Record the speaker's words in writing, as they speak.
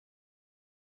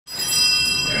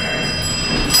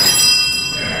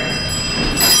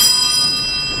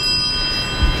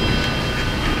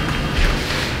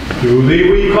To thee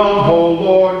we come, O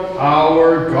Lord,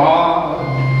 our God.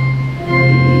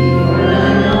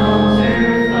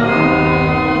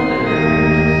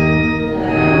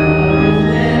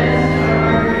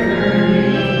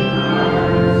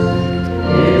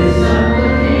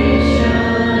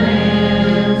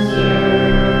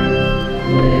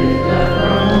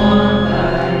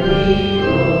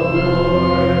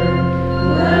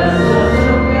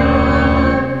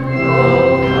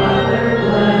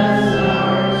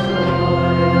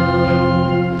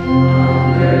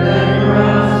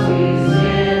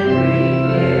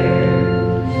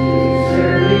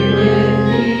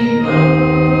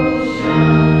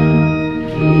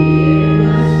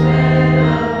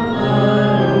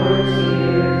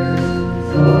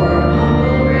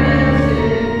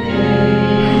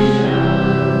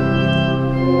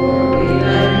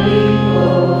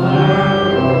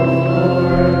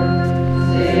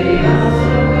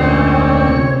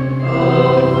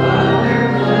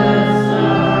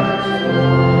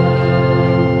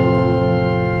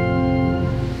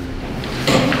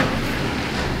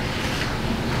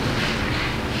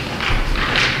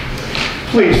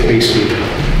 Please be seated.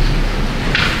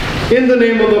 In the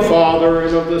name of the Father,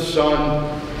 and of the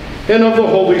Son, and of the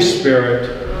Holy Spirit,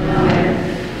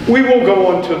 amen. We will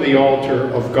go unto the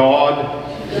altar of God.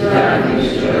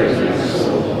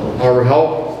 Our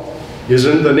help is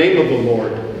in the name of the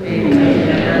Lord.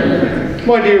 Amen.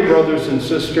 My dear brothers and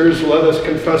sisters, let us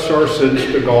confess our sins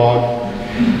to God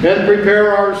and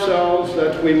prepare ourselves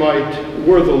that we might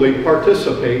worthily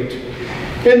participate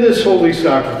in this holy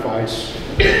sacrifice.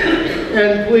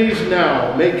 And please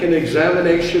now make an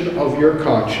examination of your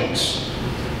conscience.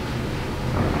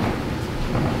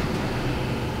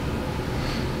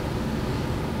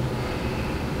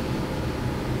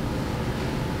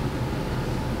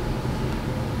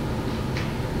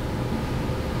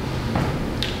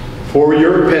 For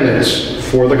your penance,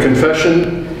 for the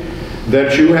confession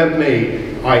that you have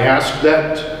made, I ask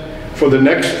that for the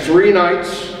next 3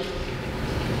 nights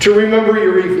to remember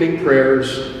your evening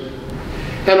prayers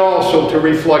and also to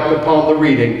reflect upon the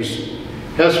readings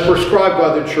as prescribed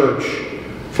by the Church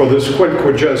for this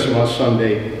Quinquagesima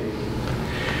Sunday.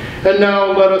 And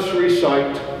now let us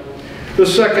recite the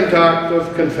second act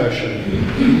of confession.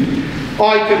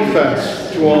 I confess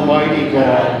to Almighty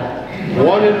God,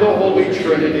 one in the Holy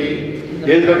Trinity,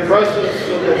 in the presence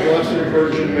of the Blessed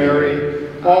Virgin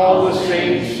Mary, all the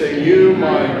saints, and you,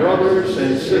 my brothers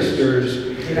and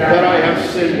sisters, that I have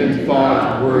sinned in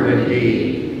thought, word, and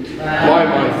deed. By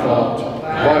my fault,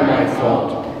 by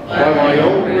my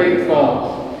own great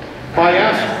fault. I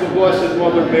ask the Blessed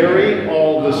Mother Mary,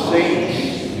 all the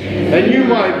saints, and you,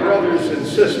 my brothers and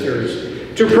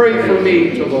sisters, to pray for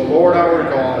me to the Lord our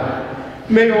God.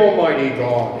 May Almighty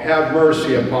God have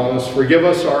mercy upon us, forgive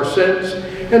us our sins,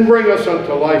 and bring us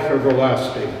unto life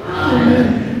everlasting.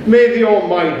 Amen. May the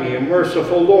Almighty and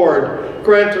merciful Lord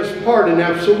grant us pardon,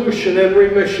 absolution, and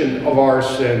remission of our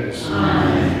sins.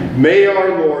 Amen. May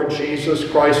our Lord Jesus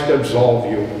Christ absolve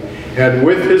you, and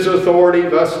with his authority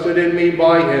vested in me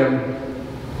by him,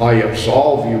 I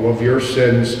absolve you of your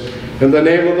sins. In the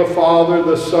name of the Father,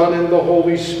 the Son, and the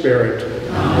Holy Spirit.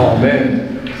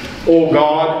 Amen. O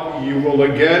God, you will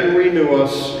again renew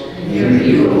us.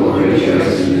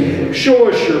 Show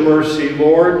us your mercy,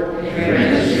 Lord.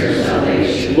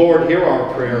 Lord, hear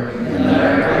our prayer.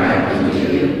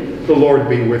 The Lord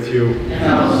be with you.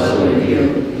 And also with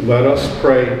you. Let us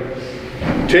pray.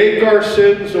 Take our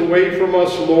sins away from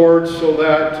us, Lord, so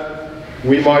that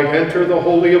we might enter the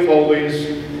Holy of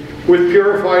Holies with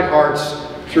purified hearts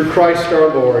through Christ our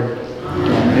Lord.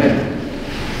 Amen.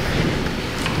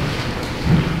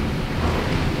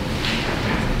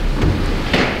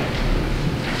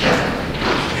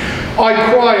 I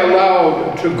cry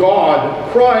aloud to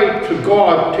God, cry to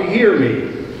God to hear me.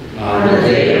 On the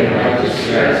day of my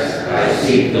distress, I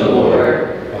seek the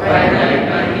Lord. By night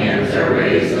my hands are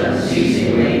raised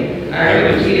unceasingly.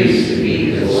 I refuse to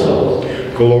be consoled.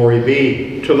 Glory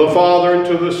be to the Father, and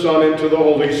to the Son, and to the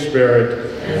Holy Spirit.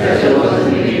 As it was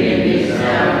in the beginning, is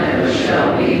now, and ever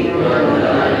shall be, world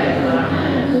without end.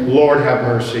 Amen. Lord have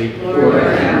mercy. Lord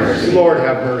have mercy. Lord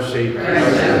have mercy.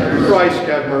 Christ have mercy. Christ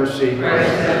have mercy.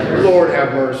 Christ have mercy. Lord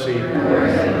have mercy. Lord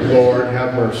have mercy. Lord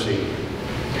have mercy.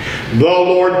 The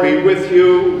Lord be with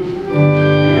you.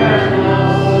 And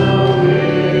also with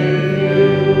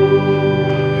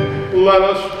you. Let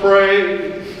us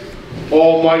pray.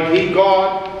 Almighty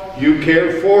God, you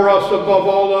care for us above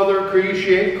all other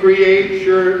creation. Free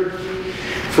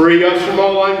us from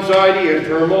all anxiety and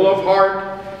turmoil of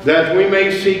heart, that we may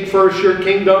seek first your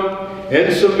kingdom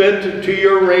and submit to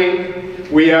your reign.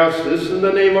 We ask this in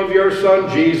the name of your Son,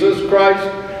 Jesus Christ,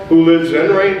 who lives and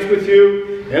reigns with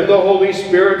you and the Holy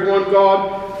Spirit, one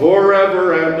God,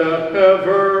 forever and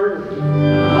ever.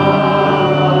 Amen.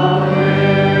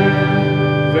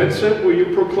 Vincent, will you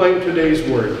proclaim today's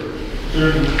word?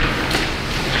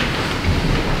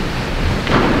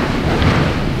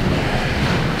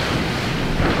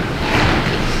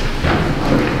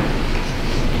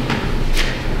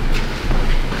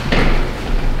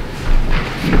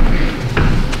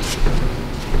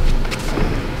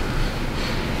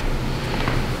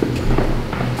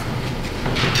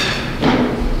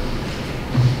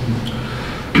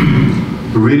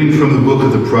 A reading from the book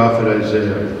of the prophet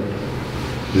Isaiah.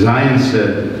 Zion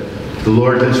said, "The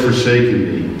Lord has forsaken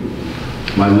me.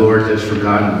 My Lord has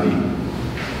forgotten me."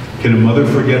 Can a mother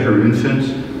forget her infant?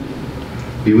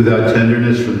 Be without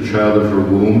tenderness for the child of her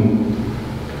womb?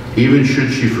 Even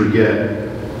should she forget,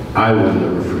 I will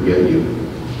never forget you.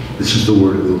 This is the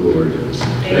word of the Lord.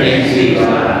 Thanks be to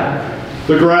God.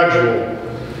 The gradual.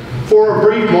 For a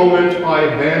brief moment I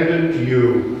abandoned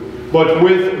you, but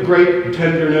with great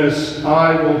tenderness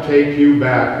I will take you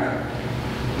back.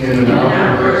 In an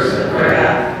outburst of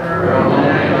wrath, for a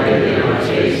moment I lay in a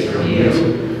chase from you,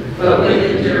 but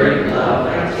with enduring love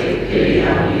I take pity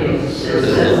on you, says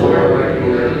the Lord,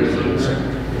 your Redeemer.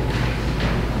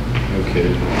 Okay.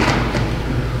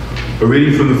 A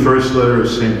reading from the first letter of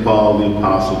St. Paul the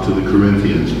Apostle to the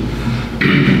Corinthians.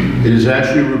 It is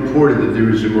actually reported that there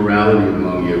is immorality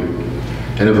among you,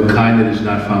 and of a kind that is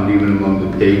not found even among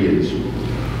the pagans.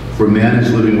 For a man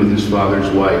is living with his father's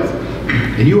wife,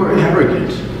 and you are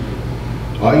arrogant.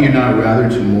 Ought you not rather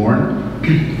to mourn?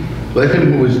 Let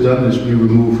him who has done this be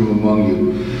removed from among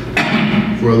you.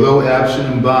 For although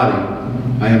absent in body,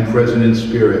 I am present in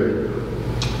spirit.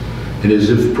 And as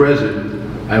if present,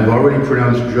 I have already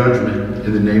pronounced judgment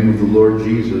in the name of the Lord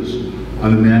Jesus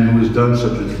on the man who has done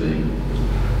such a thing.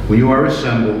 When you are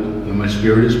assembled, and my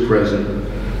spirit is present,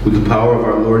 with the power of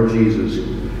our Lord Jesus,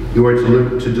 you are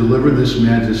to deliver this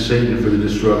man to Satan for the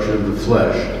destruction of the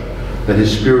flesh, that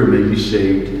his spirit may be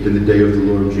saved in the day of the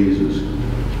Lord Jesus.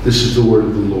 This is the word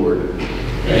of the Lord.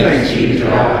 Thanks be to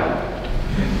God.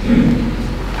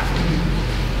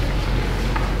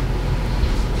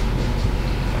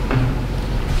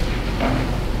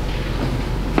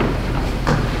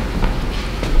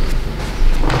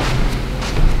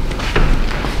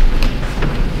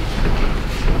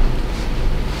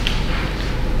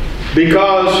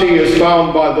 Because he is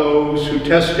found by those who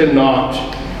test him not.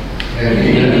 And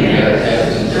he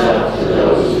manifests himself to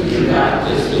those who do not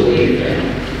disbelieve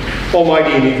him.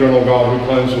 Almighty and eternal God, who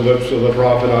cleansed the lips of the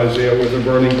prophet Isaiah with a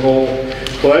burning coal,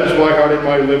 cleanse my heart and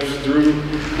my lips through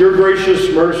your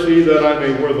gracious mercy, that I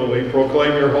may worthily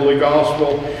proclaim your holy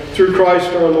gospel. Through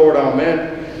Christ our Lord.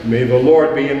 Amen. May the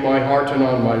Lord be in my heart and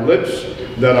on my lips,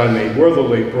 that I may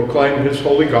worthily proclaim his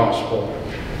holy gospel.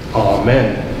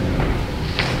 Amen.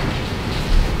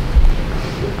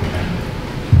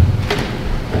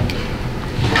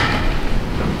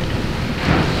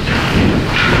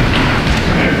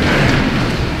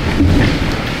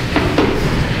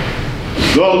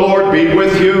 The Lord be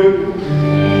with you.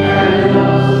 And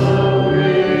also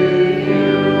with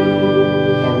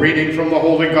you. A reading from the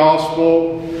Holy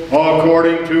Gospel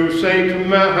according to St.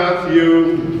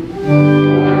 Matthew.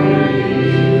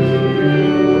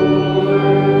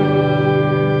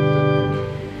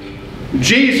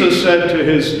 Jesus said to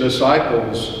his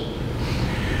disciples,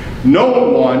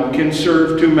 "No one can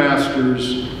serve two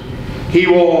masters. He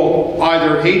will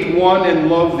either hate one and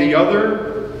love the other,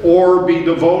 or be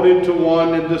devoted to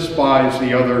one and despise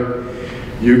the other.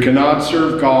 You cannot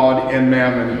serve God and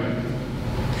mammon.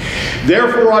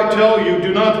 Therefore I tell you,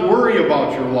 do not worry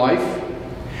about your life,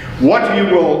 what you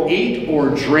will eat or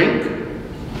drink,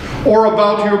 or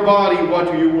about your body,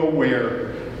 what you will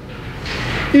wear.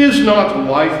 Is not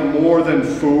life more than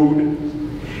food,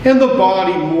 and the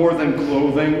body more than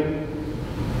clothing?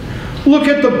 Look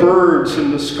at the birds in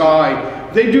the sky.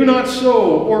 They do not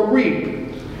sow or reap.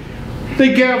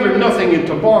 They gather nothing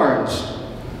into barns,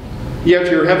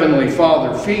 yet your heavenly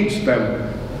Father feeds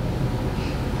them.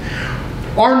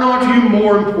 Are not you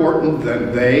more important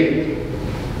than they?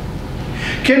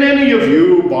 Can any of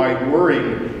you, by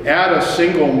worrying, add a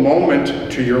single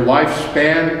moment to your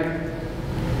lifespan?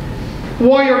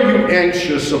 Why are you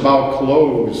anxious about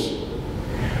clothes?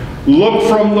 Look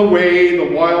from the way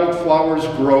the wild flowers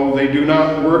grow. They do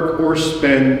not work or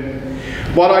spin.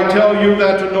 But I tell you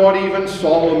that not even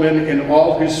Solomon in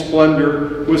all his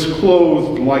splendor was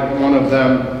clothed like one of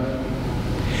them.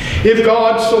 If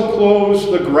God so clothes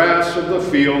the grass of the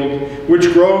field,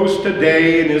 which grows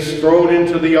today and is thrown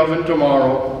into the oven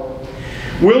tomorrow,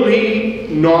 will he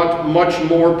not much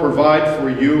more provide for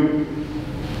you,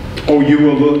 O you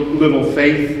of little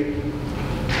faith?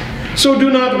 So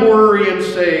do not worry and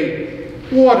say,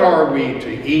 what are we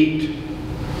to eat?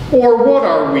 Or what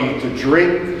are we to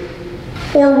drink?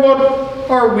 Or what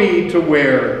are we to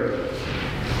wear?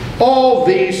 All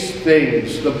these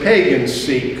things the pagans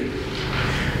seek.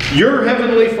 Your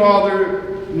heavenly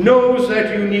Father knows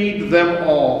that you need them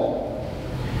all.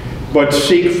 But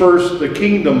seek first the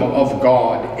kingdom of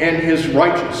God and his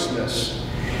righteousness,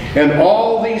 and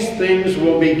all these things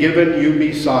will be given you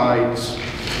besides.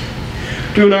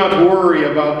 Do not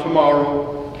worry about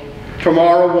tomorrow.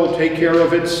 Tomorrow will take care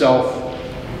of itself.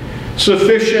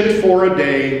 Sufficient for a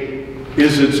day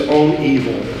is its own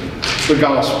evil. The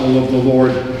gospel of the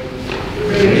Lord.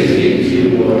 Praise be to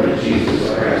you, Lord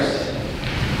Jesus Christ.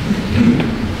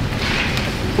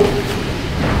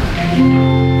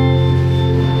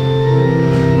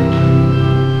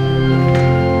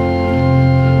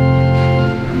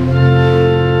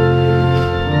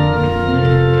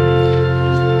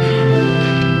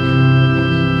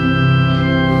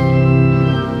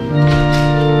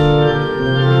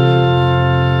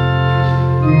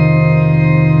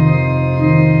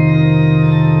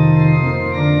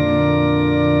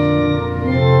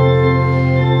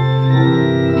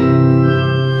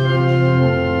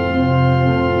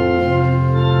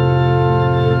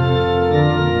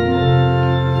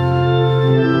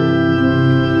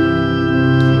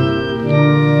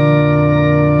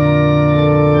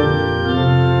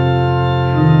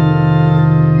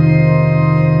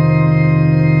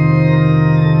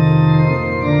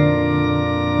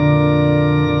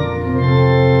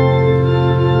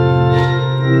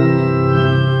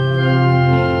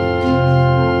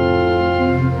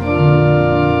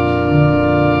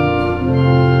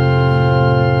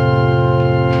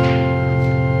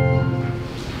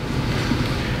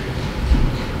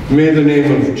 May the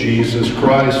name of Jesus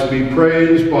Christ be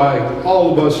praised by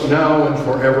all of us now and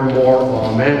forevermore.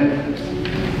 Amen.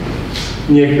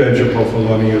 Niech będzie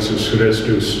pochwalony Jezus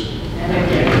Chrystus.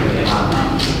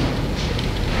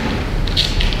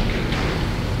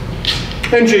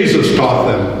 And Jesus taught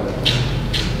them,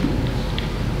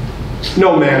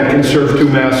 no man can serve two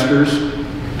masters,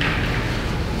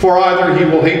 for either he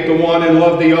will hate the one and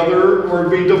love the other, or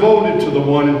be devoted to the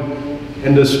one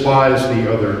and despise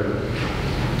the other.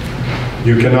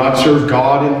 You cannot serve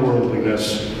God and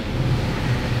worldliness.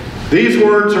 These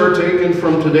words are taken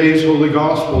from today's Holy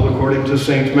Gospel according to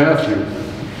St. Matthew.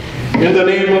 In the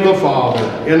name of the Father,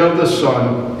 and of the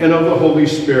Son, and of the Holy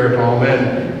Spirit,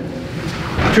 amen.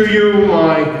 To you,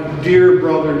 my dear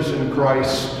brothers in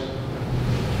Christ,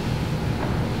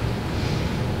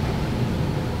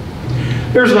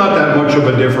 there's not that much of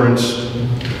a difference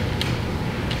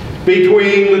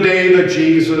between the day that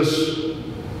Jesus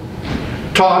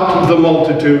taught the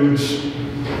multitudes,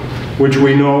 which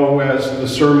we know as the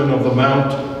Sermon of the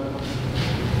Mount,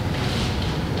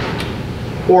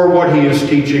 or what he is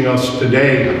teaching us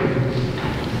today.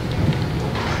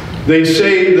 They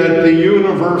say that the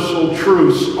universal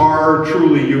truths are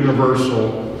truly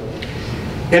universal,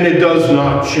 and it does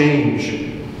not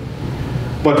change,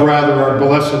 but rather our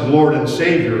blessed Lord and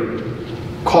Savior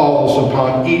calls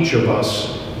upon each of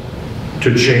us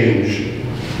to change.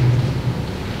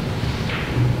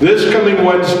 This coming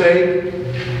Wednesday,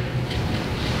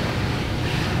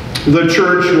 the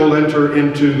church will enter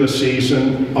into the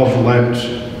season of Lent.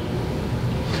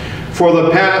 For the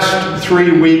past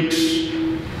 3 weeks,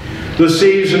 the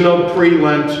season of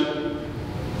pre-Lent,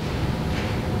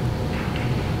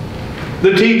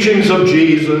 the teachings of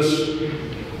Jesus,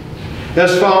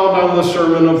 as found on the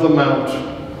Sermon of the Mount,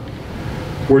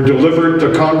 were delivered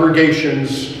to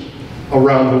congregations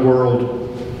around the world.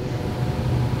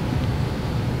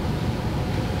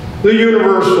 The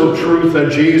universal truth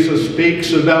that Jesus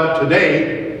speaks about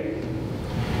today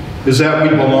is that we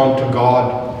belong to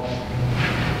God.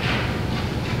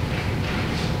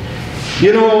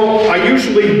 You know, I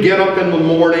usually get up in the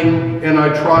morning and I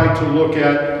try to look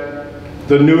at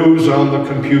the news on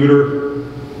the computer.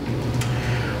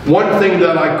 One thing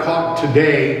that I caught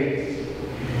today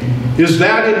is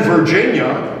that in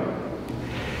Virginia,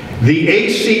 the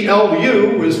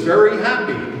ACLU is very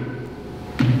happy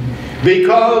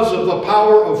because of the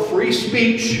power of free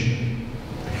speech.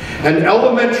 An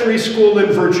elementary school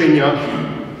in Virginia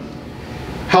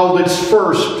held its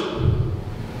first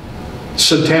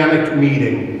satanic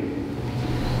meeting.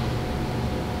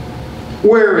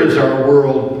 Where is our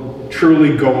world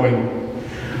truly going?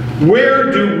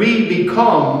 Where do we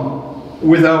become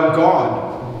without God?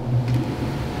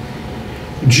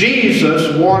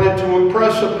 Jesus wanted to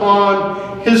impress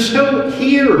upon his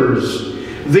hearers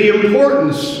the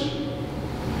importance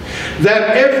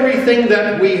that everything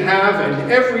that we have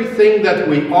and everything that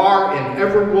we are and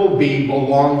ever will be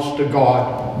belongs to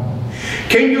God.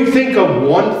 Can you think of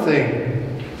one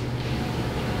thing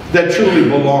that truly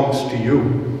belongs to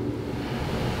you?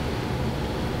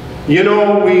 You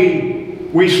know,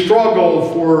 we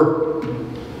struggle for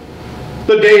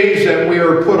the days that we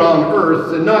are put on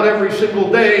earth, and not every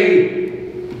single day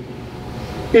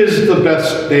is the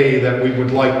best day that we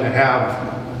would like to have.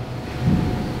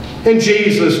 And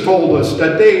Jesus told us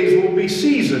that days will be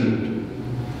seasoned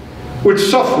with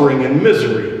suffering and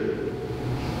misery.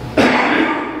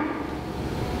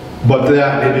 But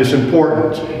that it is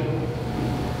important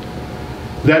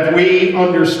that we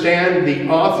understand the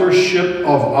authorship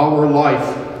of our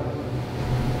life,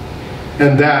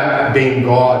 and that being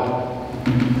God.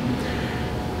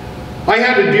 I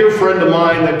had a dear friend of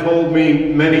mine that told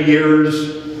me many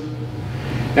years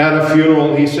at a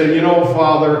funeral, he said, you know,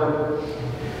 Father,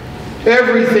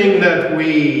 everything that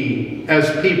we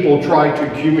as people try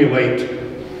to accumulate,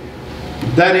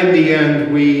 that in the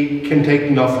end we can take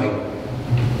nothing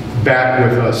back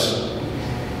with us.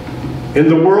 In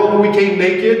the world we came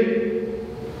naked,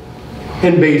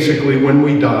 and basically when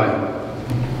we die,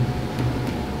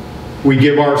 we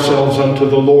give ourselves unto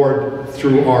the Lord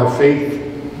through our faith.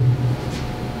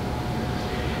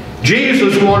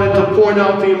 Jesus wanted to point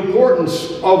out the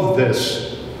importance of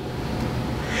this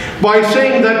by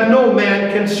saying that no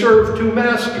man can serve two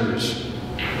masters.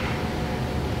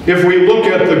 If we look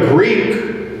at the Greek,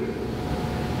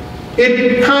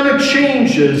 it kind of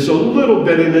changes a little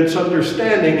bit in its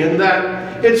understanding, in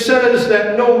that it says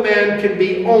that no man can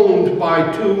be owned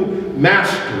by two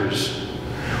masters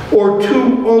or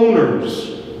two owners.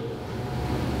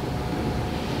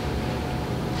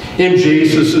 In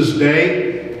Jesus' day,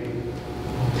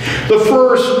 the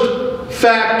first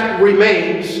fact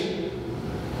remains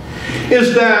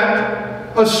is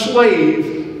that a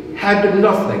slave had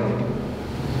nothing.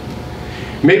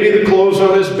 Maybe the clothes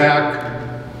on his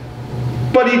back,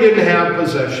 but he didn't have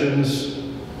possessions.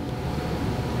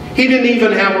 He didn't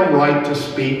even have a right to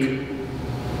speak.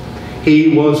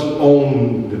 He was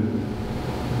owned.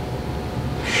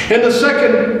 And the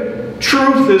second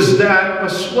truth is that a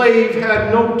slave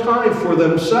had no time for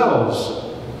themselves.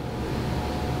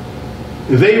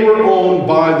 They were owned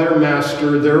by their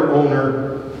master, their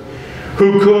owner,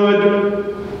 who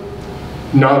could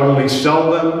not only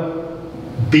sell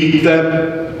them, beat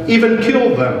them, even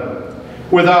kill them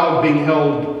without being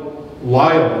held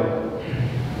liable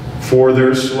for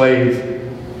their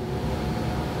slave.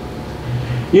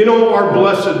 You know, our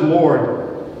blessed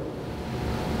Lord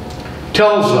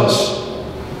tells us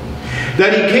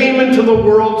that He came into the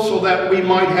world so that we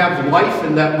might have life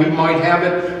and that we might have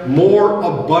it more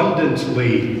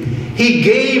abundantly. He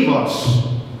gave us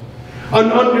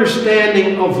an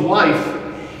understanding of life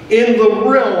in the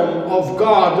realm of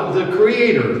God the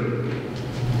Creator.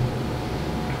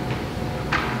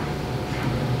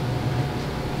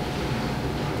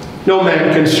 No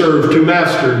man can serve two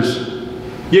masters.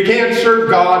 You can't serve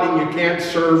God and you can't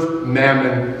serve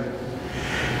mammon.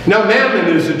 Now,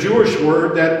 mammon is a Jewish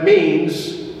word that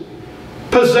means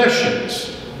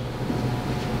possessions.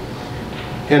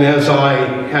 And as I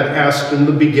had asked in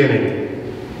the beginning,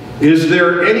 is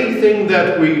there anything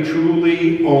that we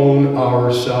truly own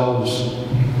ourselves?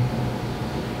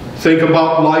 Think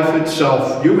about life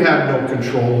itself. You have no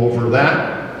control over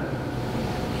that.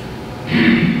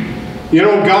 You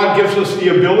know, God gives us the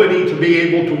ability to be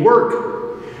able to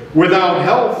work. Without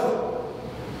health,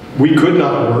 we could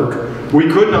not work. We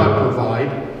could not provide.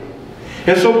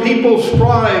 And so people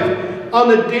strive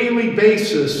on a daily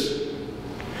basis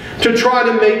to try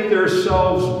to make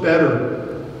themselves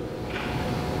better.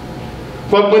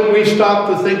 But when we stop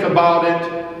to think about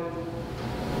it,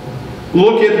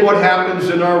 look at what happens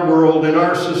in our world, in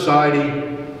our society,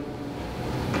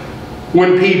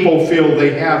 when people feel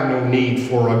they have no need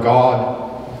for a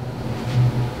God.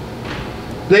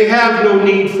 They have no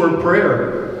need for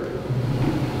prayer.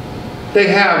 They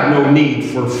have no need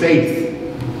for faith.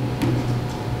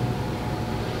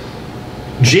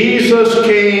 Jesus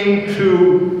came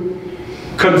to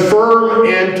confirm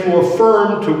and to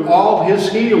affirm to all His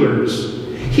hearers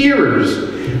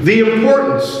the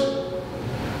importance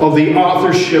of the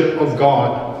authorship of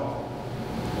God.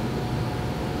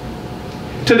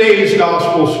 Today's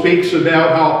gospel speaks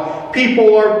about how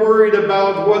people are worried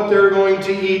about what they're going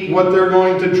to eat, what they're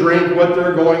going to drink, what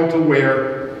they're going to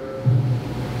wear.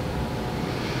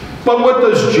 But what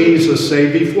does Jesus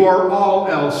say before all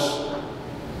else?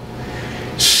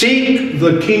 Seek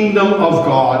the kingdom of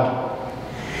God.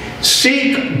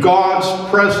 Seek God's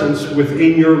presence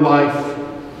within your life.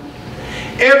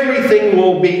 Everything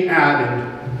will be added.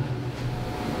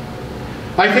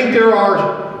 I think there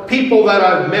are people that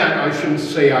I've met, I shouldn't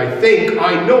say I think,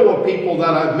 I know of people that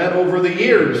I've met over the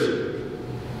years.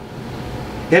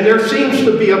 And there seems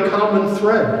to be a common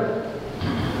thread.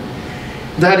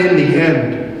 That in the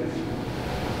end,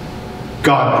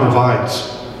 God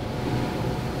provides.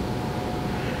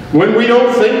 When we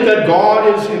don't think that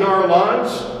God is in our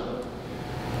lives,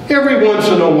 every once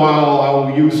in a while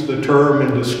I'll use the term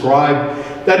and describe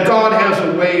that God has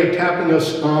a way of tapping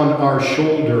us on our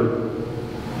shoulder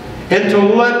and to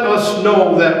let us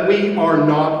know that we are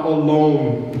not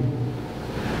alone.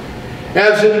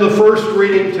 As in the first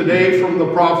reading today from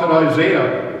the prophet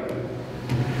Isaiah,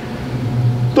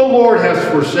 the Lord has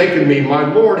forsaken me,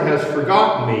 my Lord has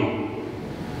forgotten me.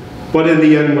 But in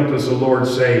the end, what does the Lord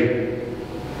say?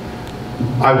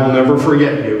 I will never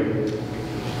forget you.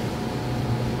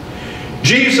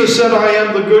 Jesus said, I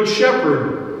am the good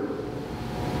shepherd,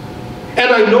 and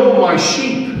I know my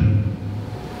sheep,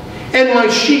 and my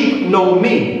sheep know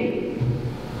me.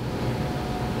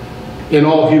 In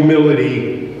all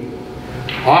humility,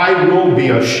 I will be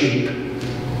a sheep.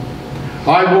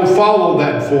 I will follow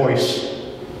that voice,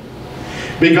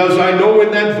 because I know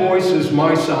in that voice is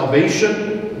my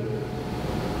salvation.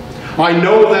 I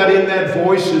know that in that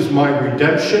voice is my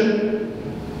redemption.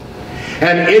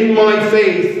 And in my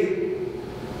faith,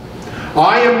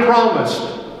 I am promised,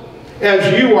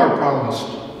 as you are promised,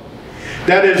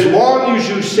 that as long as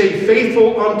you stay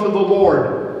faithful unto the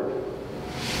Lord,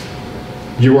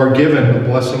 you are given the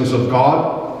blessings of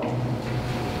God.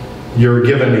 You're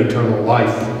given eternal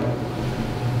life.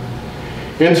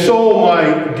 And so,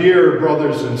 my dear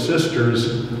brothers and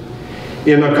sisters,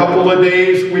 in a couple of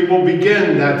days we will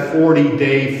begin that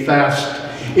 40-day fast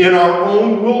in our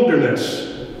own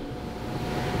wilderness.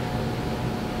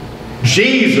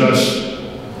 Jesus,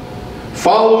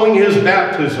 following his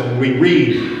baptism, we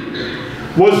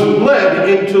read, was led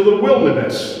into the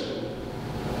wilderness.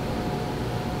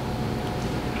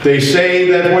 They say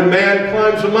that when man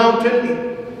climbs a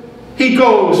mountain, he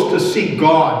goes to seek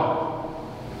God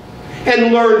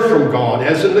and learn from God,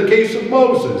 as in the case of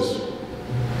Moses.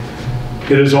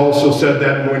 It is also said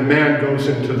that when man goes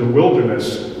into the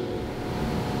wilderness,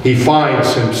 he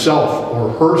finds himself or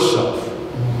herself.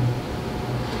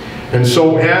 And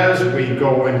so as we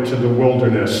go into the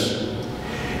wilderness,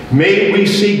 may we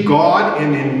see God,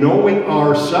 and in knowing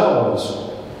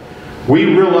ourselves, we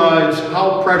realize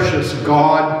how precious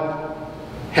God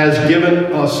has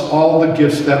given us all the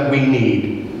gifts that we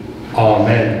need.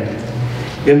 Amen.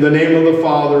 In the name of the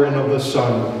Father, and of the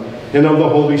Son, and of the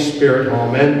Holy Spirit.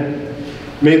 Amen.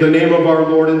 May the name of our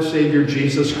Lord and Savior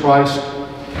Jesus Christ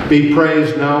be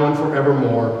praised now and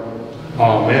forevermore.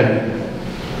 Amen.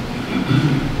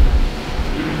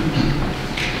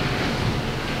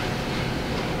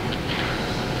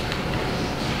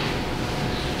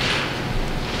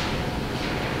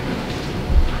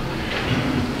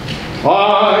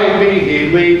 I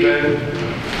believe in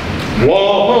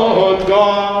one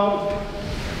God,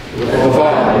 the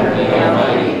Father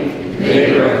Almighty,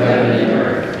 maker of heaven and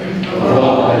earth, of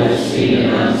all that is seen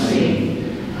and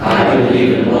unseen. I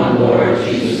believe in one Lord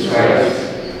Jesus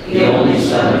Christ, the only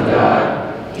Son of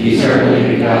God,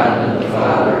 eternally begotten of the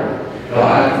Father,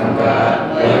 God from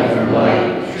God, light from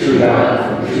light, true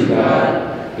God from true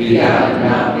God, begotten,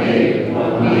 not made,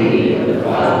 one being of the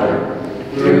Father.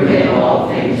 Through him all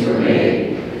things were made.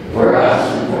 For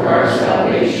us and for our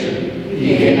salvation,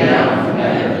 he came down from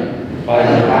heaven. By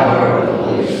the power of the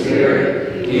Holy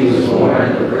Spirit, he was born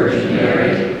of the Virgin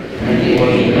Mary, and he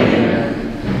became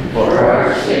man. For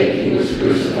our sake he was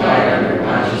crucified under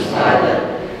Pontius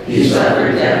Pilate. He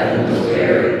suffered death and was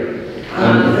buried.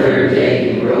 On the third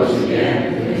day he rose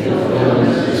again, in the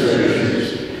fulfillment of the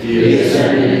Scriptures. He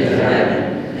ascended into heaven,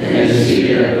 and is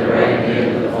seated at the right hand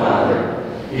of the Father.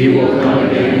 He will come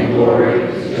again in glory,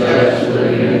 to judge the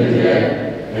living and the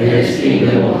dead, and his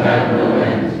kingdom will have no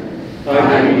end. I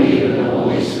believe in the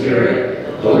Holy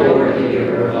Spirit, the Lord, the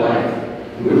giver of life,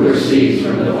 who proceeds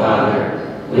from the Father.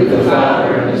 With the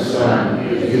Father and the Son,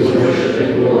 he is worshipped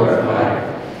and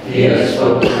glorified. He has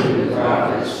spoken through the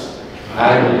prophets.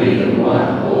 I believe in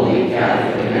one holy,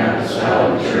 Catholic, and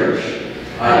Apostolic Church.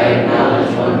 I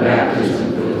acknowledge one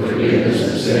baptism for the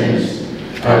forgiveness of sins.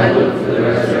 I look for the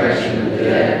resurrection of the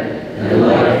dead and the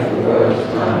life of the world to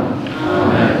come.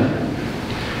 Amen.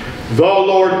 The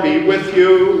Lord be with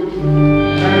you.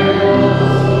 And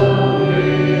also with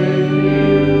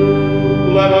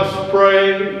you. Let us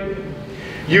pray.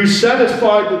 You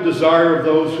satisfy the desire of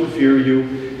those who fear you.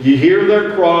 You hear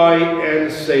their cry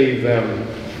and save them.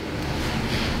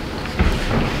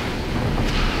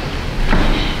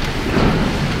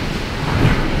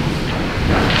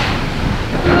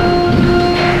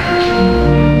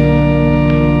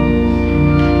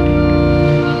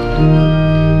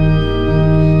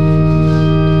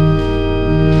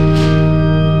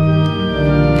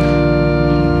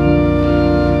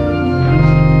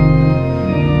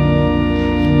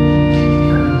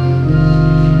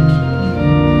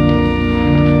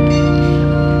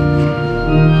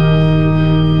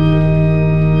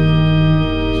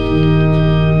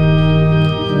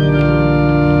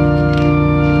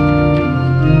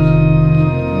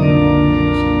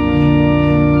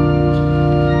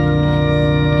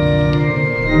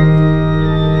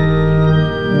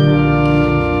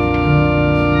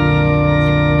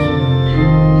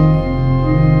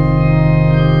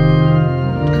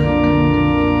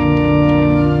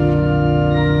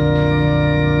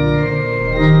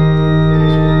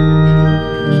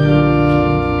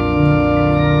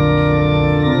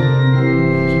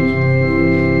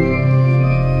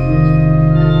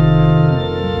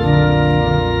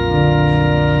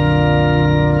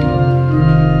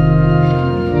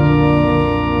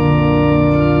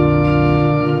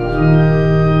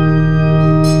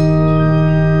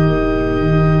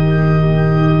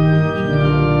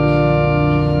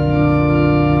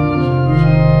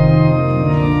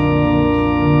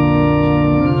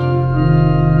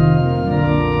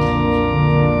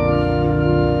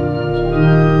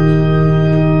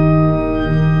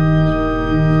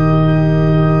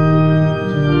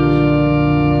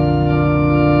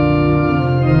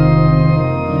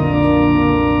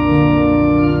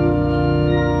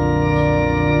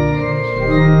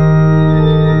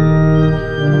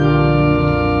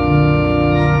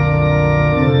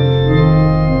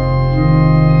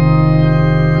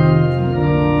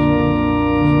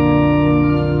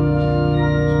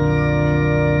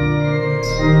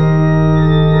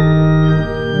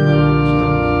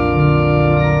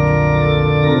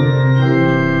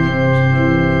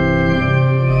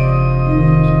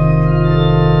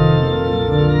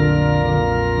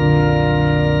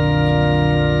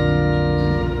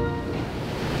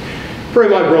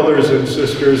 brothers and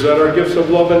sisters, that our gifts of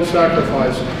love and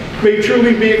sacrifice may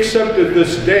truly be accepted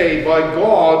this day by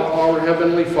God, our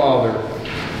Heavenly Father.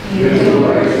 You,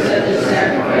 Lord, accept the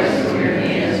sacrifice from your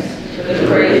hands, for the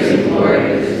praise and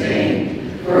glory of his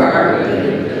name, for our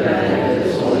good and for the benefit of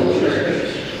his holy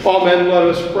church. Amen. Let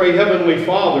us pray. Heavenly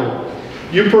Father,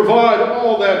 you provide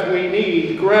all that we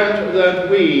need. Grant that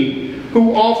we,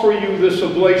 who offer you this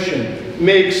oblation,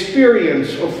 may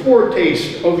experience a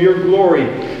foretaste of your glory.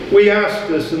 We ask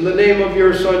this in the name of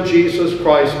your Son, Jesus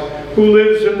Christ, who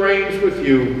lives and reigns with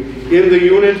you in the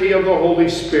unity of the Holy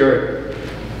Spirit,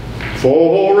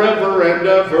 forever and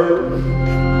ever.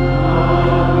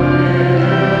 Amen.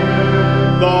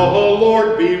 The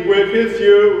Lord be with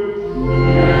you.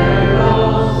 And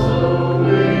also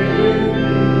with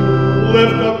you.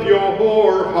 Lift up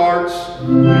your hearts.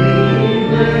 We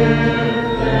lift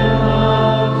them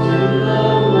up to the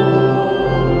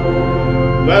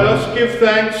Lord. Let us give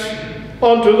thanks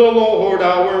unto the Lord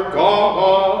our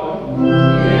God.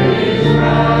 It is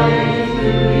right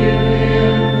to give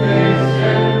him thanks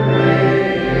and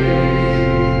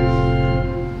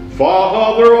praise.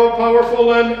 Father, O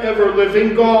powerful and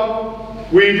ever-living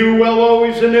God, we do well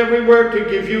always and everywhere to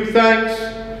give you thanks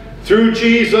through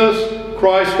Jesus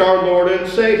Christ our Lord and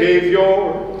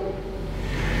Savior.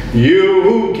 You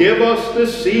who give us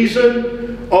this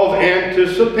season of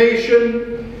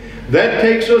anticipation that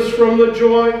takes us from the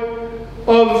joy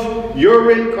of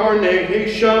your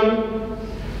incarnation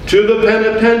to the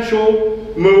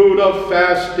penitential mood of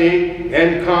fasting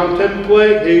and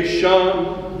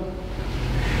contemplation.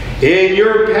 In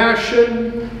your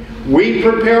passion, we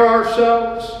prepare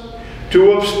ourselves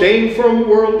to abstain from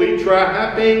worldly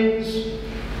trappings.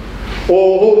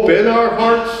 Open our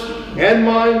hearts and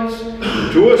minds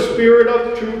to a spirit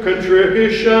of true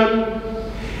contrition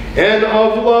and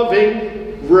of loving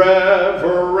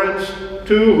reverence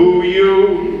to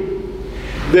you.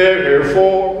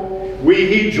 Therefore,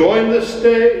 we join this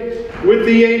day with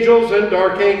the angels and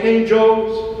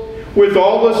archangels, with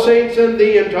all the saints and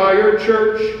the entire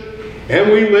church,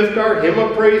 and we lift our hymn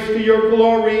of praise to your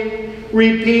glory,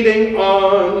 repeating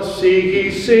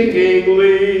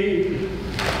unceasingly,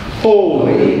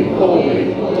 Holy,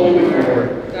 holy, holy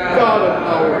Lord, God of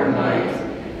power and might,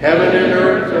 heaven and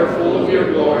earth are full of your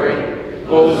glory.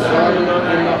 Hosanna in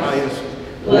the highest.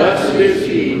 Blessed is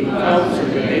he who comes in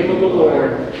the name of the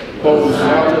Lord.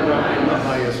 Hosanna in the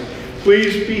highest.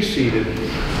 Please be seated.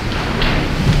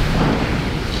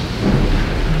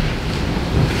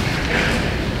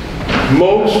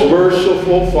 Most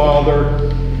merciful Father,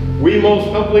 we most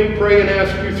humbly pray and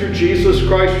ask you through Jesus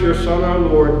Christ, your Son, our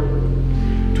Lord,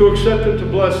 to accept and to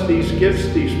bless these gifts,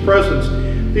 these presents,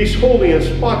 these holy and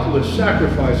spotless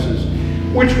sacrifices,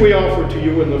 which we offer to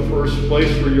you in the first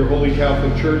place through your Holy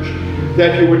Catholic Church,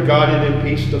 that you would guide it in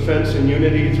peace, defense, and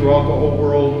unity throughout the whole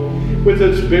world, with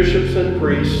its bishops and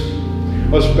priests,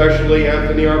 especially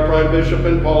Anthony, our Prime Bishop,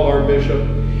 and Paul, our Bishop,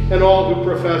 and all who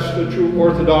profess the true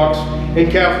Orthodox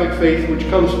and Catholic faith which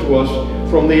comes to us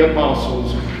from the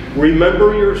apostles.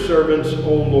 Remember your servants,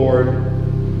 O Lord.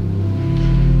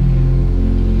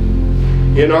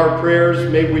 In our prayers,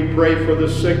 may we pray for the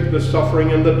sick, the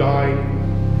suffering, and the dying,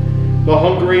 the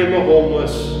hungry and the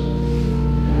homeless,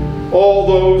 all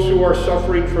those who are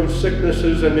suffering from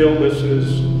sicknesses and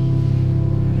illnesses.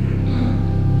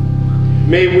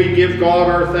 May we give God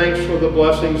our thanks for the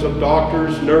blessings of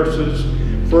doctors, nurses,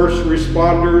 first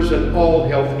responders, and all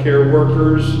healthcare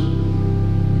workers.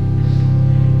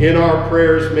 In our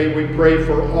prayers, may we pray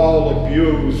for all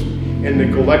abused and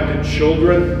neglected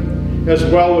children, as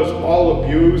well as all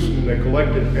abused and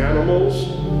neglected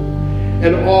animals,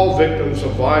 and all victims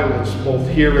of violence, both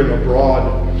here and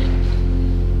abroad.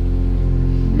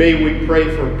 May we pray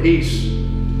for peace.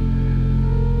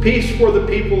 Peace for the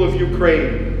people of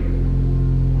Ukraine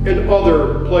and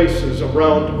other places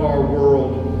around our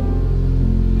world.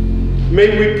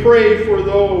 May we pray for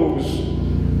those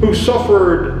who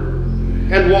suffered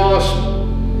and lost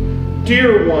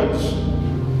dear ones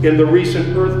in the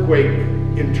recent earthquake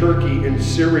in Turkey and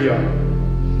Syria.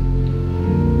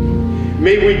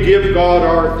 May we give God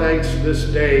our thanks this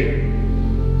day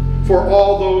for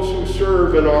all those who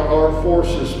serve in our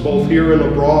forces, both here and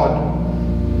abroad.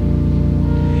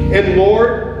 And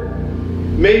Lord,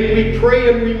 may we pray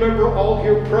and remember all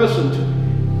here present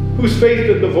whose faith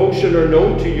and devotion are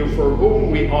known to you, for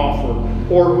whom we offer,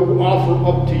 or who offer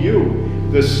up to you,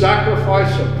 the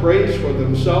sacrifice of praise for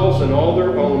themselves and all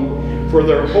their own, for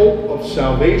their hope of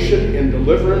salvation and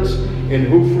deliverance, and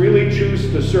who freely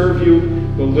choose to serve you,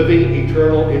 the living,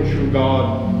 eternal, and true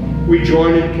God. We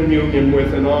join in communion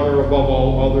with and honor above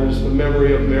all others the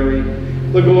memory of Mary,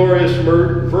 the glorious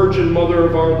Virgin Mother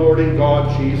of our Lord and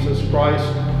God, Jesus Christ,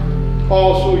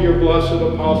 also your blessed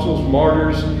apostles,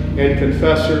 martyrs, and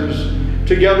confessors,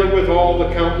 together with all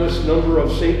the countless number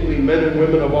of saintly men and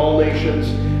women of all nations,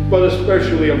 but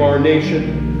especially of our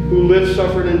nation, who lived,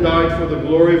 suffered, and died for the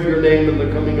glory of your name and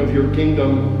the coming of your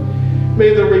kingdom.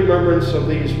 May the remembrance of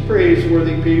these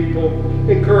praiseworthy people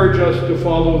encourage us to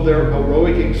follow their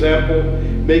heroic example,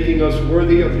 making us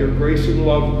worthy of your grace and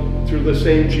love through the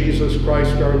same Jesus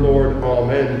Christ our Lord.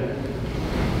 Amen.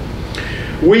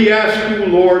 We ask you,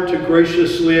 Lord, to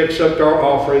graciously accept our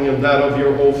offering and that of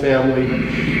your whole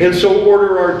family, and so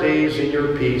order our days in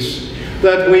your peace,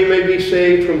 that we may be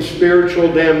saved from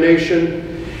spiritual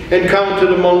damnation and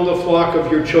counted among the flock of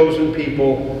your chosen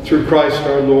people, through Christ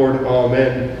our Lord.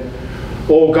 Amen.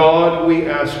 O God, we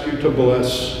ask you to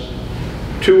bless,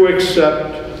 to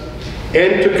accept,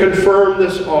 and to confirm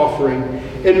this offering,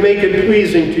 and make it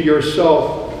pleasing to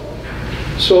yourself,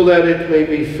 so that it may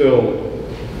be filled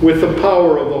with the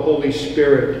power of the Holy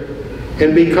Spirit,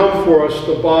 and become for us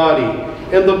the body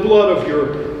and the blood of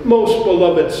your most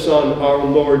beloved Son, our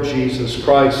Lord Jesus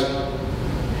Christ.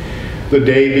 The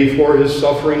day before his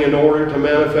suffering, in order to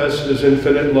manifest his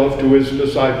infinite love to his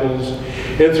disciples,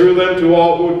 and through them to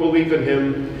all who would believe in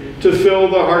him, to fill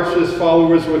the hearts of his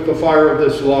followers with the fire of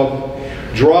this love,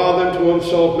 draw them to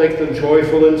himself, make them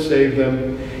joyful, and save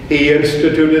them, he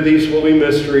instituted these holy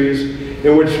mysteries,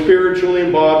 in which spiritually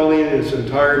and bodily in his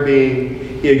entire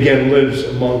being, he again lives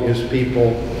among his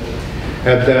people.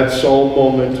 At that solemn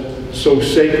moment, so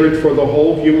sacred for the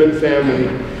whole human family,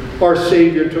 our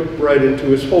Savior took bread into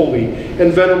his holy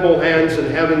and venerable hands,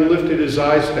 and having lifted his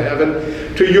eyes to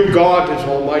heaven, to you, God, his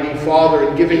almighty Father,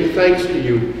 and giving thanks to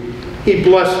you, he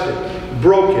blessed it,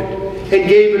 broke it, and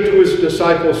gave it to his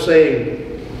disciples,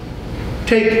 saying,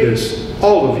 "Take this,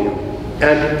 all of you,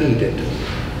 and eat it.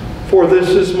 For this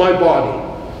is my body,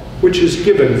 which is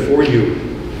given for you."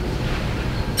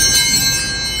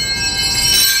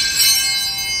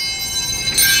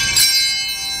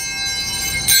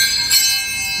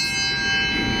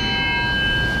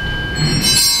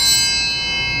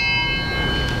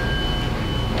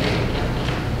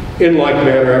 In like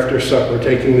manner, after supper,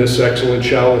 taking this excellent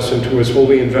chalice into his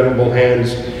holy and venerable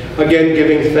hands, again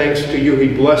giving thanks to you, he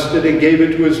blessed it and gave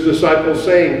it to his disciples,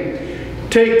 saying,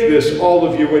 "Take this, all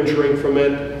of you, and drink from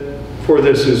it, for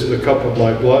this is the cup of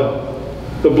my blood,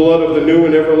 the blood of the new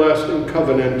and everlasting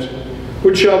covenant,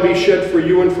 which shall be shed for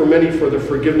you and for many for the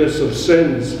forgiveness of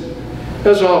sins.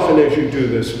 As often as you do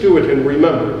this, do it in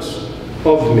remembrance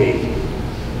of me."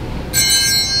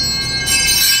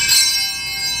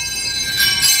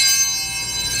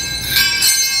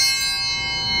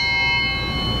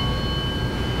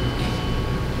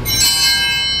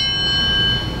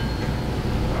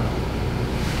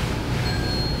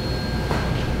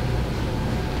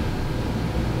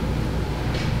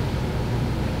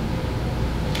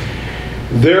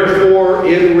 Therefore,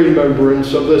 in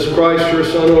remembrance of this Christ, your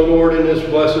Son, O Lord, in his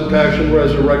blessed passion,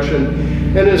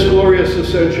 resurrection, and his glorious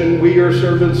ascension, we, your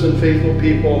servants and faithful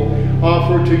people,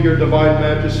 offer to your divine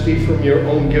majesty from your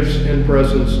own gifts and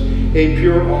presents a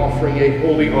pure offering, a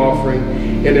holy offering,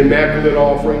 an immaculate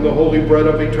offering, the holy bread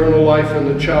of eternal life and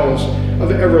the chalice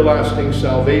of everlasting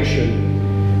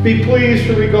salvation. Be pleased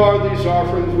to regard these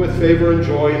offerings with favor and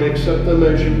joy, and accept them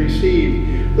as you receive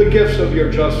the gifts of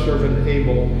your just servant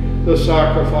Abel, the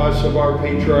sacrifice of our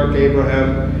patriarch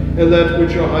Abraham, and that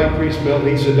which your high priest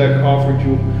Melchizedek offered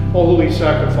you, a holy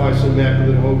sacrifice,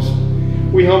 immaculate host.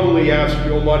 We humbly ask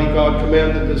you, Almighty God,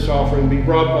 command that this offering be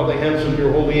brought by the hands of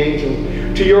your holy angel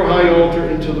to your high altar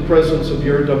into the presence of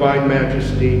your divine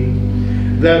majesty,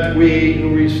 that we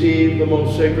who receive the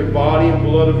most sacred body and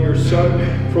blood of your Son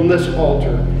from this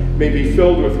altar may be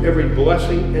filled with every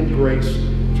blessing and grace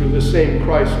through the same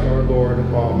Christ our Lord.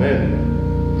 Amen.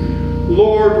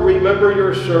 Lord, remember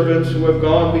your servants who have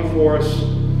gone before us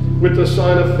with the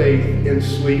sign of faith, and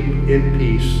sleep in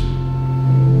peace.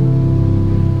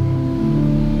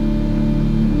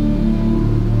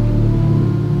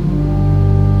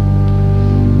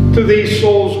 To these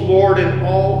souls, Lord, and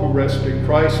all who rest in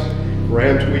Christ,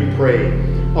 grant, we pray,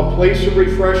 a place of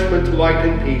refreshment, light,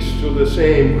 and peace through the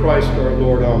same Christ our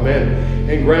Lord. Amen.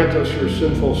 And grant us, your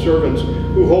sinful servants,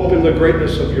 who hope in the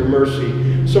greatness of your mercy,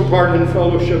 some part in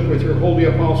fellowship with your holy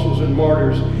apostles and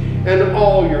martyrs, and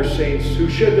all your saints who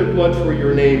shed their blood for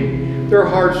your name. Their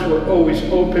hearts were always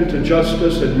open to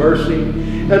justice and mercy,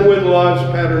 and with lives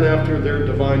patterned after their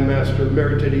divine Master,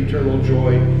 merited eternal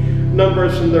joy. Number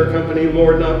us in their company,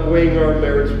 Lord, not weighing our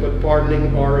merits, but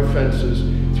pardoning our offenses,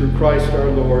 through Christ our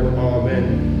Lord.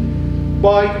 Amen.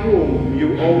 By whom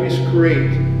you always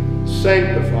create,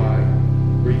 sanctify,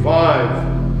 revive,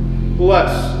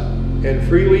 bless, and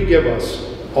freely give us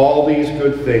all these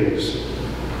good things.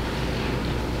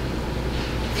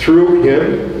 Through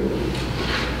him,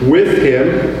 with him,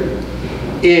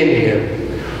 in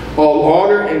him. All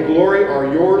honor and glory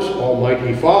are yours,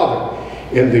 Almighty Father,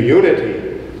 in the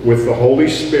unity with the Holy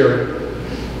Spirit.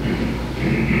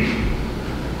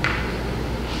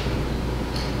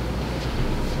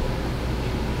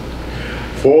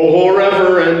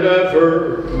 Forever and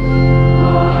ever. Amen.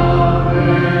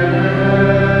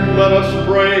 Let us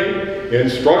pray,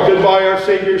 instructed by our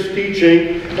Savior's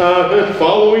teaching and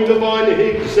following divine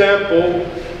example,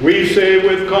 we say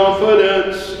with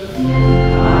confidence,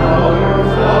 Our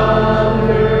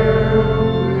Father,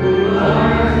 who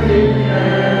art in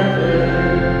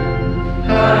heaven,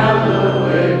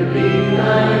 hallowed be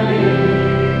thy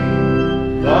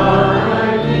name.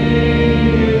 Thy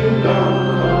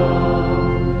kingdom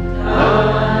come,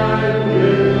 thy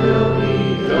will be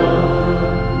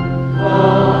done,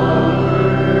 on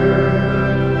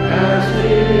earth as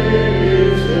it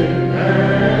is in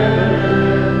heaven.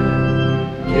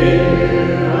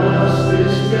 Give us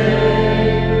this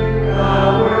day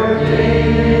our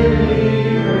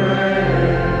daily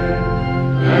bread,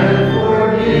 and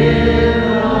forgive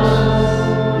us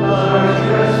our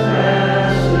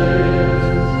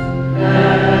trespasses,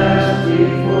 as we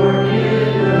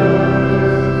forgive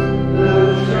those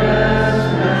who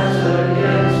trespass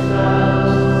against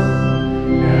us.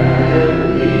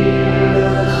 And lead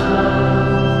us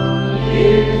not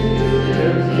into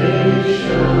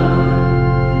temptation,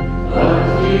 but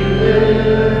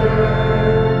deliver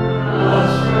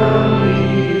us from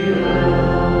evil.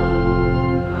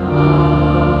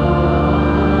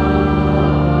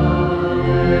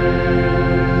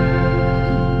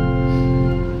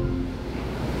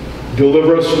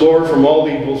 Deliver us, Lord, from all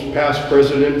evils, past,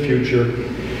 present, and future,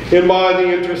 and by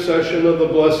the intercession of the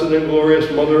blessed and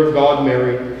glorious Mother of God,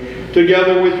 Mary,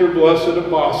 together with your blessed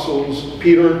apostles,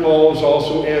 Peter and Paul, as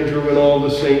also Andrew and all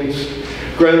the saints,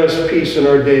 grant us peace in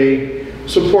our day.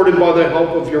 Supported by the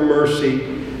help of your mercy,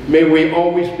 may we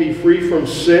always be free from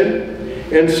sin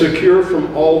and secure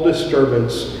from all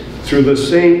disturbance, through the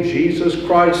same Jesus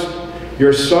Christ,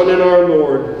 your Son and our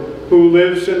Lord, who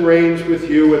lives and reigns with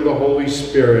you in the Holy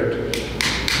Spirit,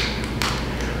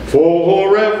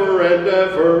 forever and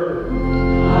ever.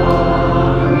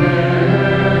 Amen.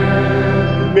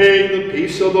 May the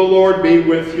peace of the Lord be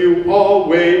with you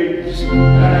always.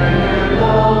 And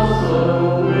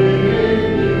also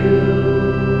with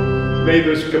you. May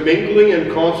this commingling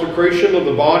and consecration of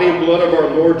the body and blood of our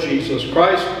Lord Jesus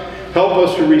Christ help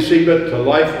us to receive it to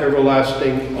life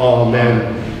everlasting.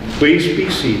 Amen. Please be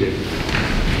seated.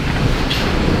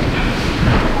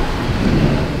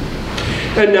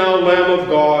 And now, Lamb of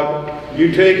God,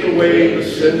 you take away the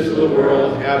sins of the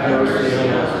world, have mercy on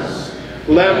us.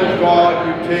 Lamb of God,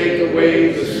 you take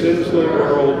away the sins of the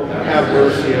world, have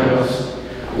mercy on us.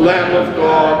 Lamb of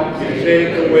God, you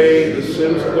take away the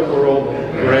sins of the world,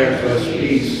 grant us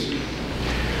peace.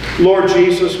 Lord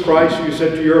Jesus Christ, you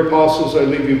said to your apostles, I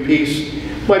leave you peace.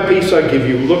 My peace I give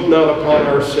you. Look not upon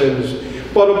our sins,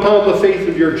 but upon the faith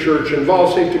of your church, and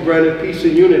vouchsafe to grant it peace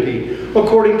and unity,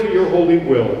 according to your holy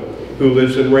will, who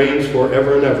lives and reigns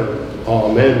forever and ever.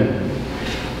 Amen.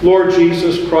 Lord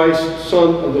Jesus Christ,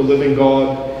 Son of the living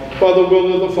God, by the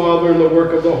will of the Father and the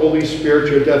work of the Holy Spirit,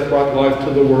 your death brought life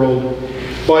to the world.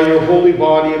 By your holy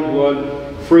body and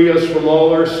blood, free us from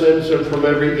all our sins and from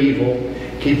every evil.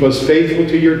 Keep us faithful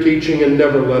to your teaching and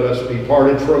never let us be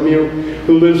parted from you,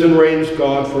 who lives and reigns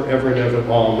God forever and ever.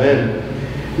 Amen.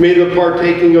 May the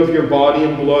partaking of your body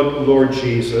and blood, Lord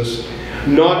Jesus,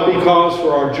 not be cause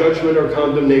for our judgment or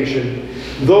condemnation,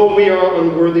 though we are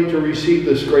unworthy to receive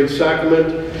this great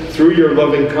sacrament, through your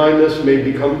loving kindness may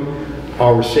become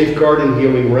our safeguard and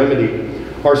healing remedy.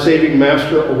 Our saving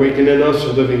Master, awaken in us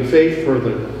a living faith,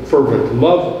 fervent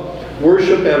love,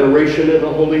 worship, adoration, and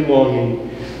a holy longing.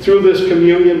 Through this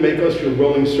communion, make us your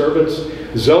willing servants,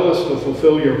 zealous to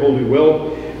fulfill your holy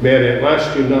will. May it at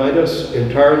last unite us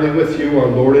entirely with you, our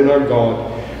Lord and our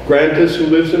God. Grant us, who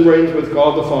lives and reigns with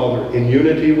God the Father, in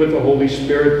unity with the Holy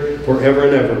Spirit, forever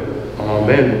and ever.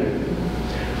 Amen.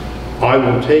 I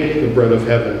will take the bread of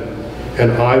heaven,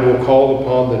 and I will call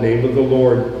upon the name of the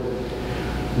Lord.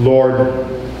 Lord,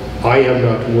 I am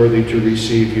not worthy to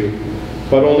receive you,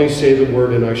 but only say the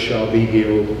word, and I shall be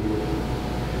healed.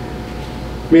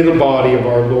 May the body of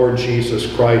our Lord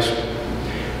Jesus Christ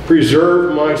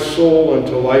preserve my soul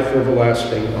unto life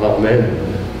everlasting. Amen.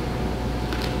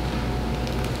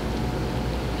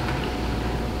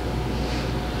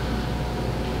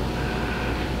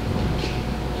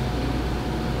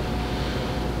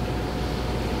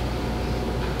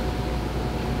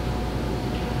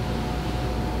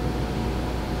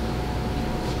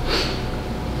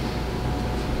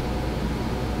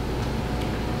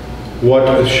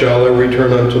 What shall I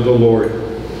return unto the Lord?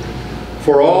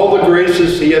 For all the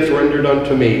graces he hath rendered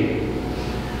unto me.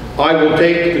 I will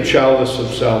take the chalice of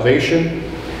salvation,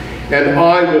 and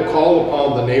I will call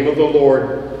upon the name of the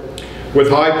Lord. With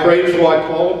high praise will I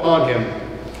call upon him,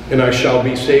 and I shall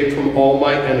be saved from all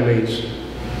my enemies.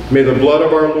 May the blood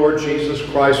of our Lord Jesus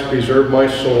Christ preserve my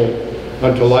soul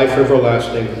unto life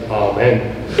everlasting.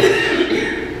 Amen.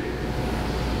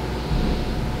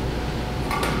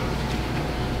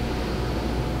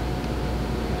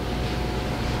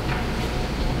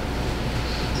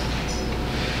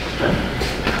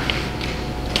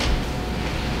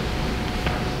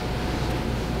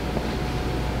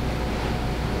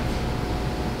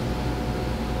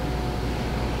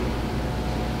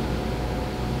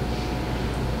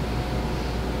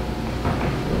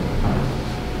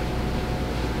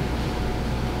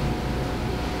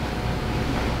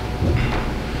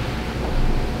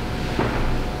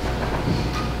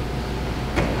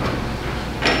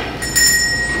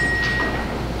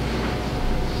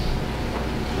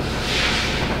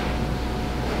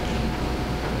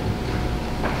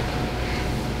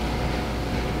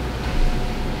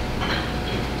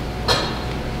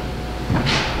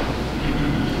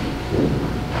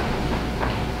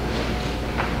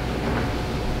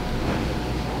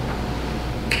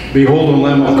 Behold the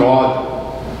Lamb of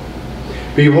God.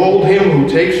 Behold him who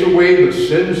takes away the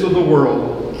sins of the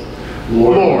world.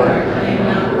 Lord, I am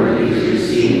not worthy to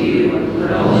receive you,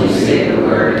 but only say the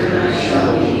word, and I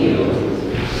shall be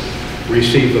healed.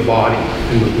 receive the body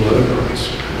and the blood of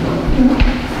Christ.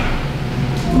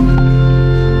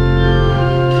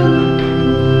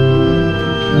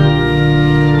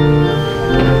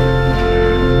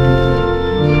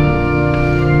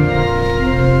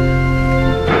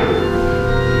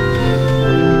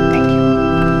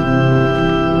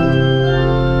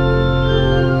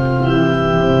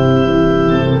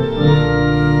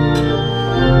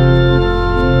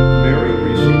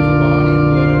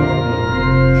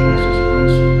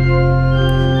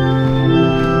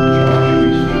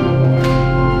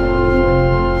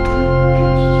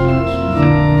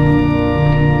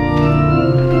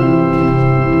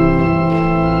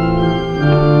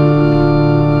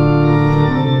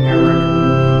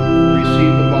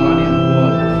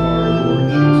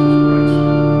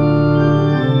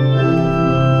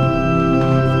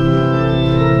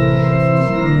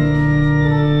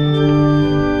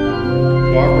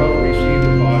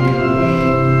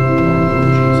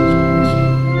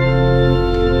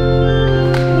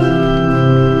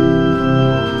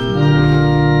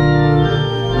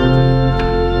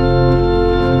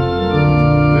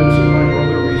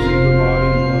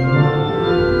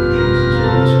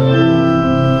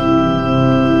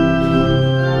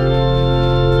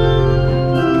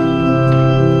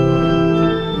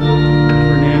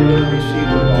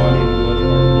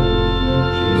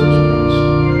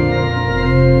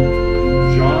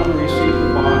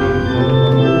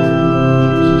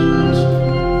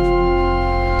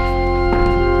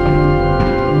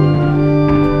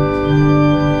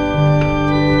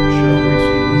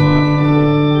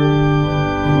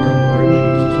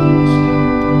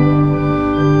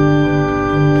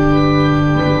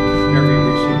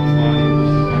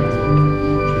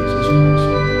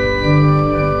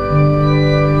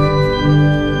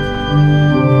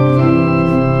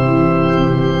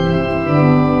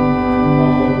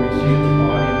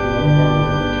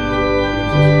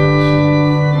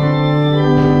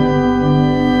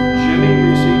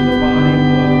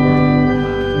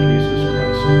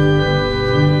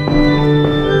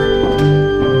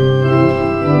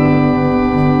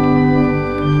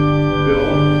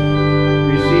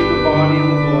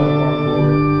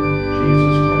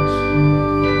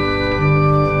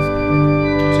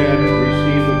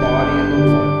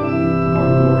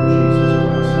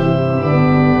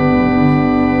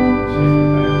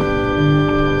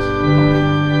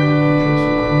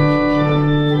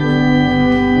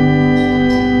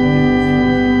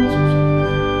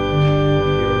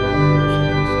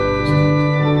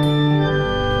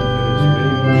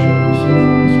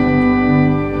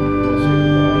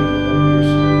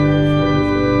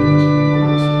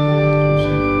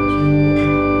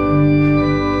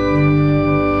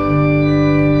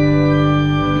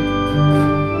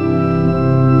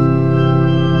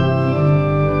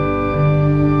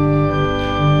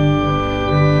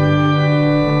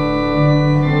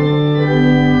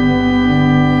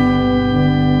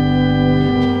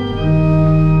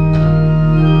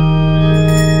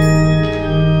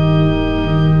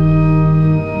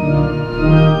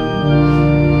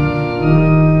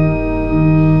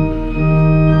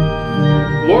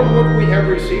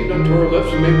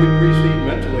 May we receive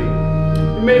mentally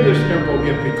May this temporal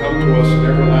gift become to us an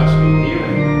everlasting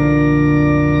healing.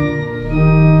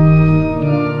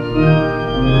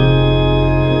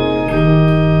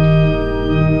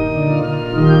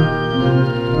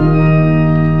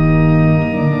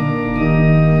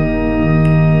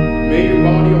 May your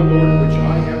body, O Lord, which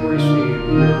I have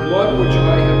received, your blood which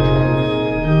I have drunk,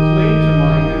 cling to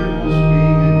my innermost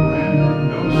being and grant that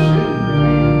no sin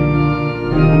remain in me,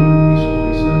 and whom these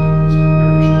holy sacraments have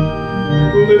nourished,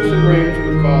 who lives and reigns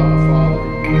with God the Father,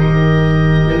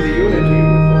 in the unity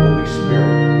with the Holy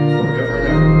Spirit, forever and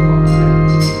ever.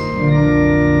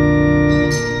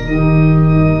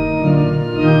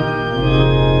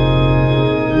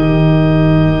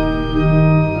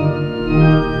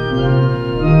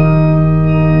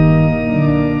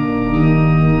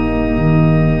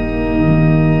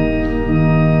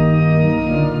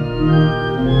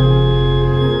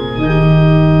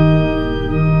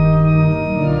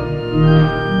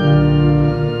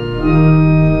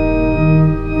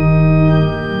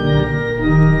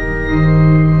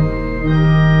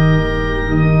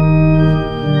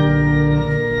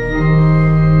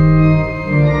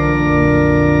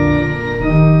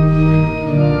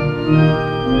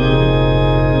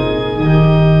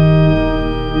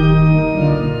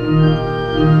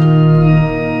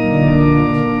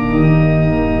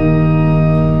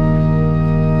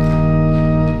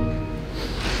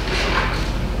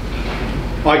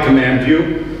 I command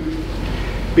you,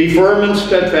 be firm and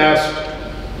steadfast.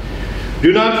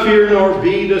 Do not fear nor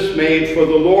be dismayed, for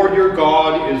the Lord your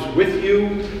God is with you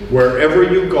wherever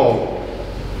you go.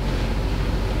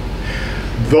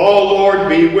 The Lord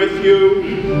be with you.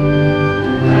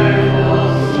 And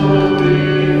also with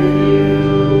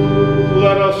you.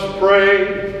 Let us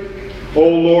pray. O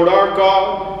Lord our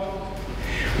God,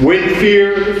 when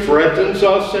fear threatens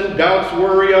us and doubts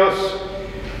worry us,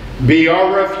 be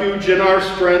our refuge and our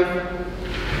strength.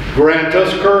 Grant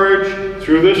us courage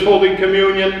through this Holy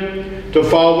Communion to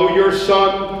follow your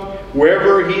Son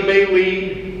wherever he may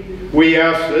lead. We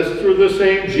ask this through the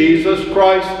same Jesus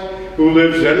Christ, who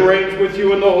lives and reigns with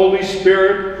you in the Holy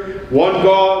Spirit, one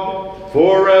God,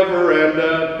 forever and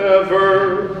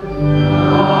ever.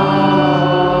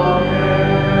 Amen.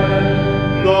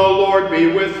 The Lord be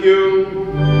with you.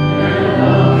 And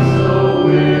also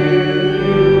with you.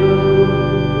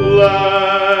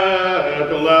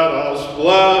 Let us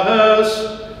bless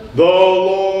the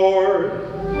Lord.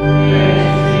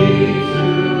 Thanks be to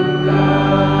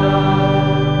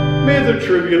God. May the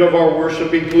tribute of our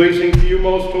worship be pleasing to you,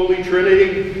 most holy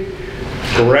Trinity.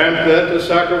 Grant that the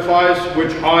sacrifice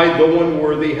which I, though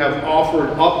unworthy, have offered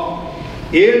up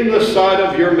in the sight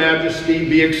of your majesty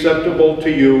be acceptable to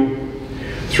you.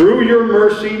 Through your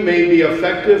mercy may be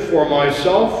effective for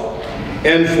myself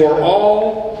and for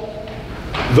all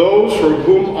those for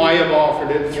whom I have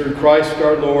offered it, through Christ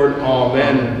our Lord.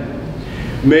 Amen.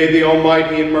 May the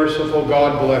Almighty and merciful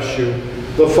God bless you,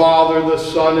 the Father, the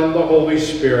Son, and the Holy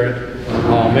Spirit.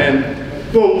 Amen.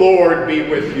 The Lord be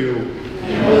with you.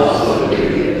 And also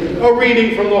with you. A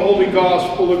reading from the Holy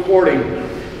Gospel according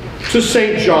to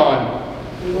St. John.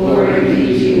 Glory be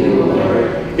to you, Lord.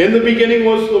 In the beginning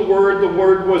was the Word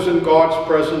was in God's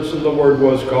presence, and the Word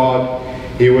was God.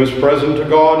 He was present to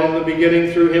God in the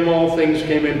beginning. Through him all things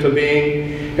came into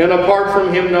being, and apart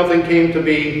from him nothing came to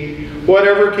be.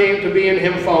 Whatever came to be in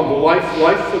him found the life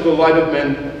for the light of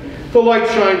men. The light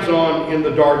shines on in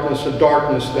the darkness, a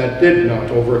darkness that did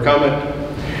not overcome it.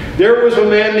 There was a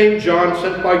man named John,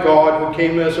 sent by God, who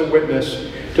came as a witness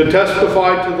to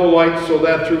testify to the light, so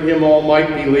that through him all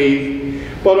might believe,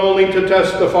 but only to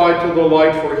testify to the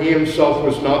light, for he himself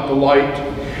was not the light.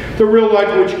 The real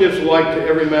light which gives light to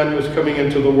every man was coming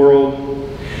into the world.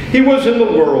 He was in the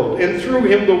world, and through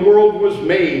him the world was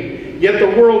made, yet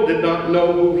the world did not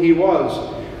know who he was.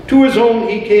 To his own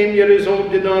he came, yet his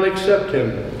own did not accept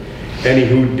him. Any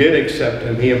who did accept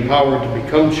him, he empowered to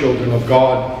become children of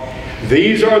God.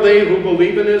 These are they who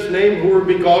believe in his name, who were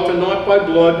begotten not by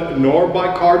blood, nor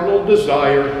by carnal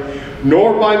desire,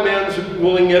 nor by man's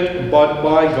willing it, but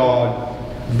by God.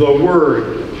 The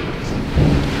Word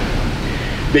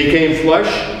became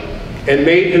flesh and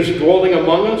made his dwelling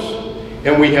among us,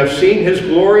 and we have seen his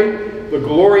glory, the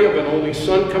glory of an only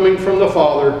Son coming from the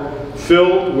Father,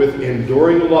 filled with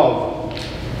enduring love.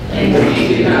 Thanks be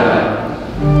to God.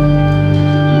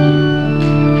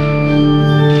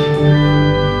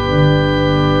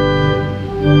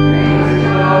 Praise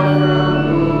God from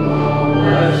whom all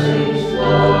blessings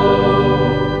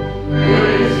flow.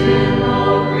 Praise him,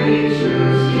 all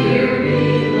creatures here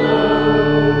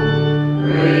below.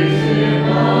 Praise him,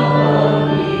 all of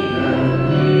the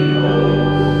heavenly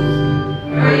hosts.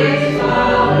 Praise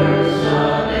Father,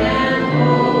 Son, and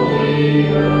Holy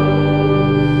Ghost.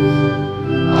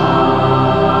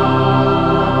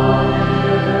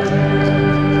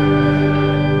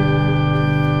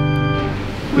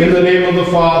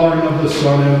 Father, and of the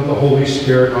Son, and of the Holy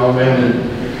Spirit.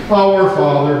 Amen. Our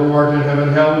Father, who art in heaven,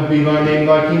 hallowed be thy name.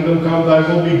 Thy kingdom come, thy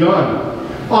will be done,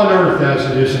 on earth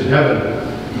as it is in heaven.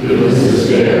 Give us this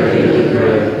day our daily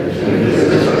bread, and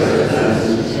forgive us our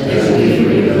trespasses, as we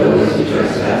forgive those who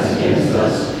trespass against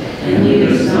us. And lead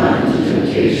us not into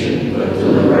temptation, but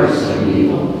deliver us from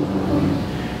evil.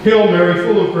 Hail Mary,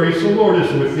 full of grace, the Lord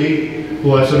is with thee.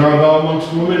 Blessed art thou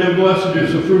amongst women, and blessed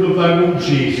is the fruit of thy womb,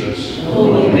 Jesus.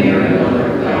 Holy Mary,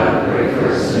 Mother of God, pray for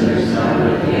us sinners now and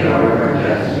at the hour of our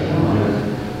death.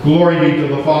 Amen. Glory be to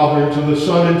the Father, and to the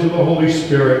Son, and to the Holy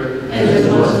Spirit. As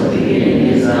it was in the beginning,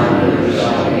 is now, and ever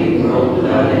shall be, world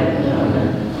without end.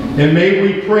 Amen. And may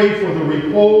we pray for the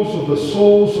repose of the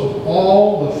souls of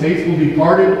all the faithful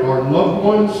departed, our loved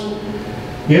ones,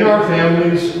 in our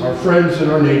families, our friends, and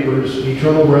our neighbors.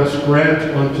 Eternal rest grant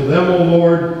unto them, O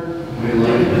Lord.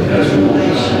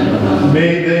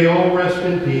 May they all rest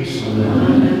in peace.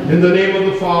 In the name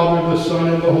of the Father, the Son,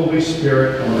 and the Holy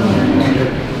Spirit. Amen.